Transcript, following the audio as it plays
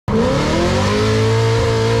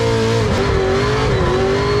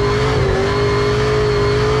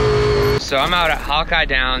I'm out at Hawkeye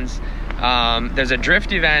Downs. There's a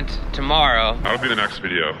drift event tomorrow. That'll be the next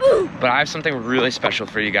video. But I have something really special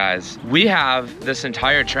for you guys. We have this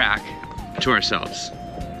entire track to ourselves.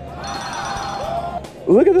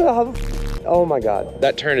 Look at that. Oh my God.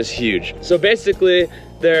 That turn is huge. So basically,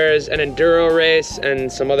 there's an enduro race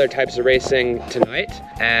and some other types of racing tonight.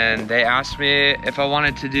 And they asked me if I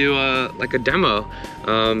wanted to do a demo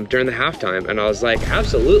during the halftime. And I was like,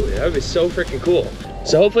 absolutely, that would be so freaking cool.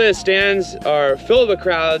 So hopefully the stands are filled with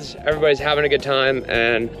crowds, everybody's having a good time,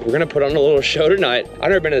 and we're gonna put on a little show tonight. I've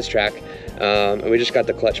never been to this track, and we just got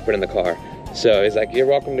the clutch put in the car. So he's like, you're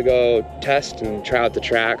welcome to go test and try out the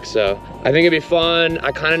track. So I think it'd be fun.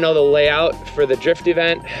 I kind of know the layout for the drift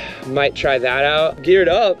event. Might try that out. Geared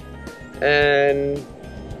up, and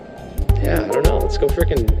yeah, I don't know. Let's go check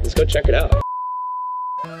it out.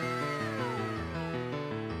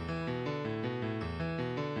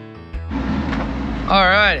 All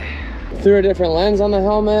right, threw a different lens on the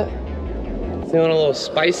helmet. Feeling a little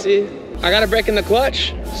spicy. I got a break in the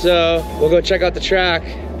clutch, so we'll go check out the track.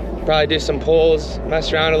 Probably do some pulls,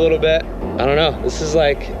 mess around a little bit. I don't know, this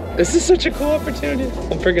is such a cool opportunity.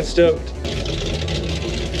 I'm freaking stoked.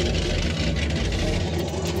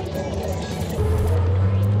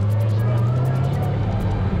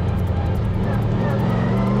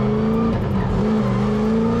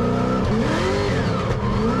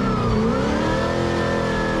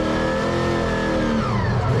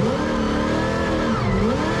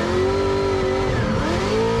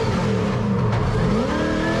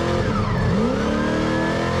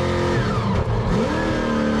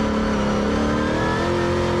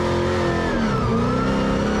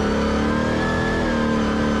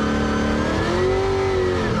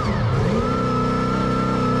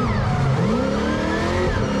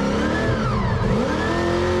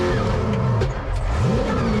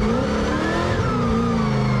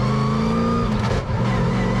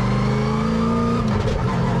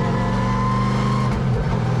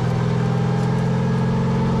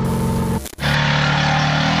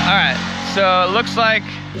 So it looks like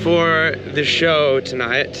for the show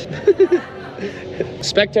tonight,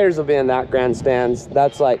 spectators will be in that grandstands.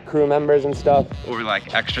 That's like crew members and stuff, or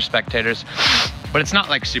like extra spectators. But it's not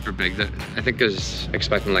like super big. I think there's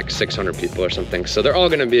expecting like 600 people or something. So they're all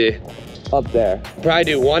gonna be up there. Probably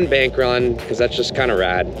do one bank run, because that's just kind of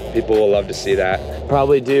rad. People will love to see that.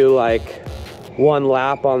 Probably do like one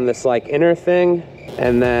lap on this like inner thing,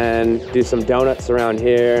 and then do some donuts around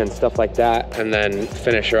here and stuff like that, and then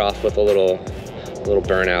finish her off with a little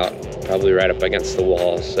burnout, probably right up against the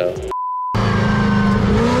wall. So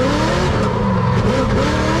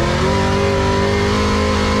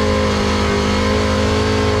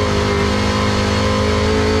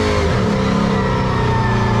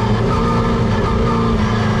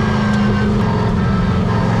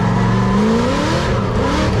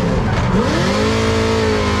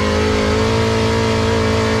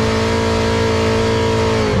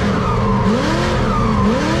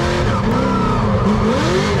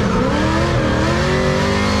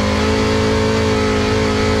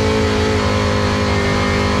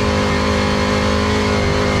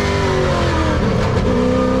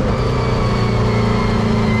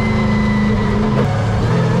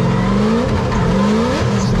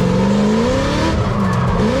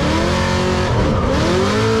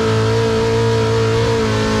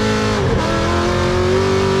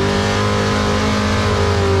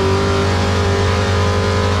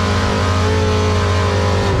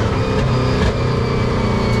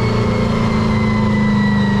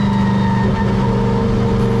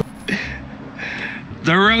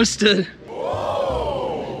they're roasted.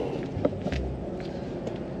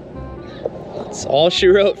 That's all she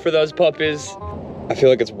wrote for those puppies. I feel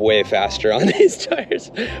like it's way faster on these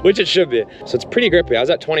tires, which it should be. So it's pretty grippy. I was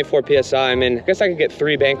at 24 PSI. I mean, I guess I could get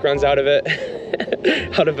 3 bank runs out of it,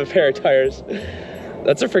 out of a pair of tires.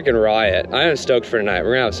 That's a freaking riot. I am stoked for tonight.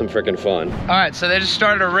 We're gonna have some freaking fun. All right, so they just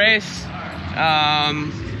started a race.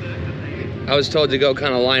 I was told to go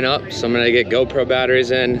kind of line up, so I'm gonna get GoPro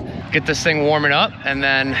batteries in, get this thing warming up, and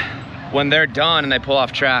then when they're done and they pull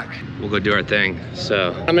off track, we'll go do our thing.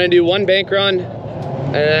 So I'm gonna do one bank run,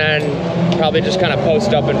 and then probably just kind of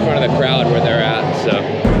post up in front of the crowd where they're at,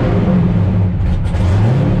 so.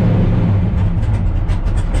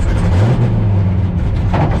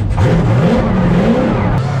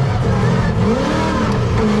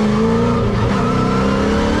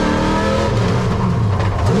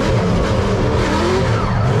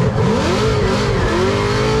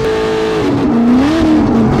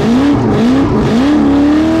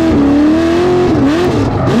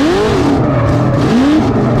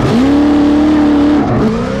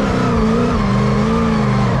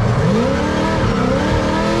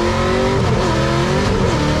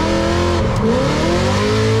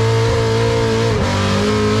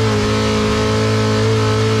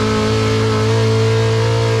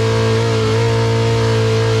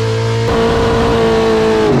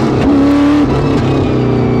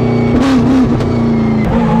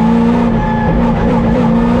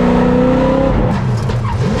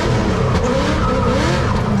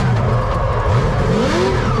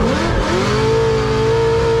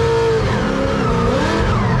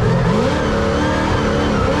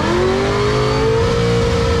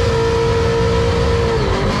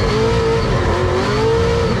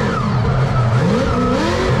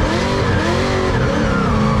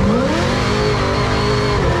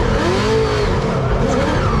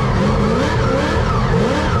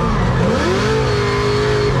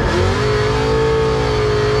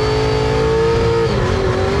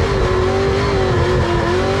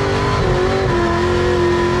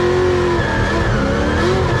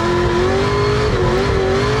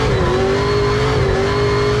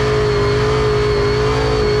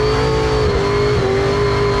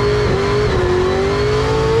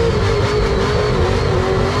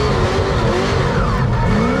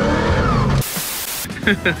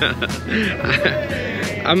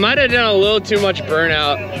 I might have done a little too much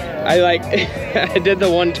burnout. I I did the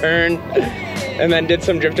one turn and then did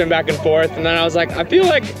some drifting back and forth, and then I was like, I feel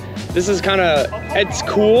like this is kind of, it's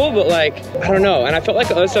cool, but like, I don't know. And I felt like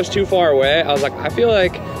the other stuff's too far away. I was like, I feel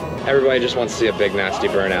like everybody just wants to see a big nasty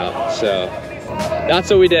burnout. So that's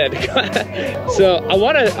what we did. So I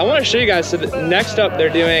want to show you guys. So next up they're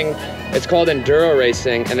doing, it's called enduro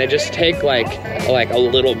racing, and they just take like a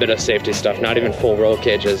little bit of safety stuff, not even full roll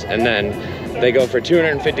cages, and then they go for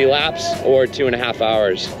 250 laps or 2.5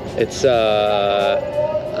 hours. It's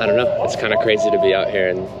I don't know, it's kind of crazy to be out here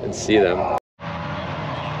and see them.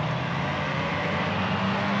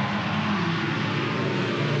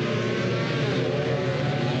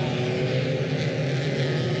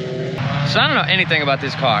 So I don't know anything about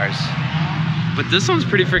these cars, but this one's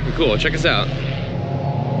pretty freaking cool. Check us out.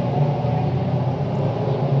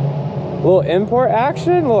 Little import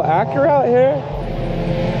action, little Acura out here.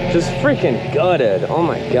 Just freaking gutted. Oh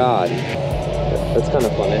my God. That's kind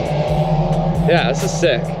of funny. Yeah, this is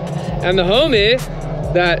sick. And the homie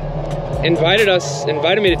that invited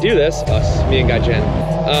me to do this, me and Guy Jen,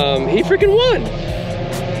 he freaking won.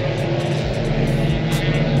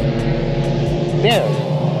 Yeah.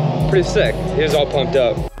 Pretty sick. He was all pumped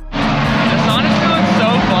up. This honestly looks so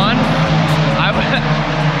fun.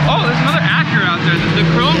 Oh, there's another Acura out there. The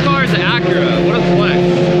chrome car is an Acura. What a flex.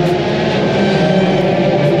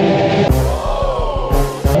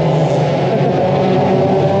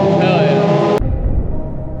 Hell yeah.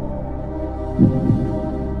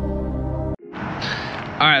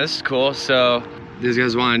 All right, this is cool. So these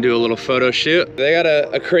guys want to do a little photo shoot. They got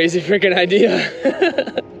a crazy freaking idea.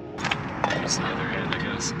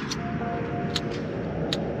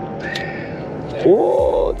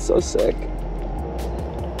 Whoa, it's so sick.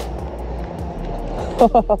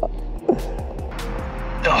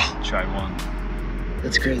 Oh, try one.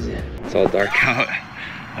 That's crazy. It's all dark out.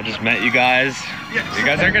 I just met you guys. Yes. You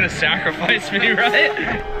guys aren't gonna sacrifice me,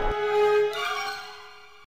 right?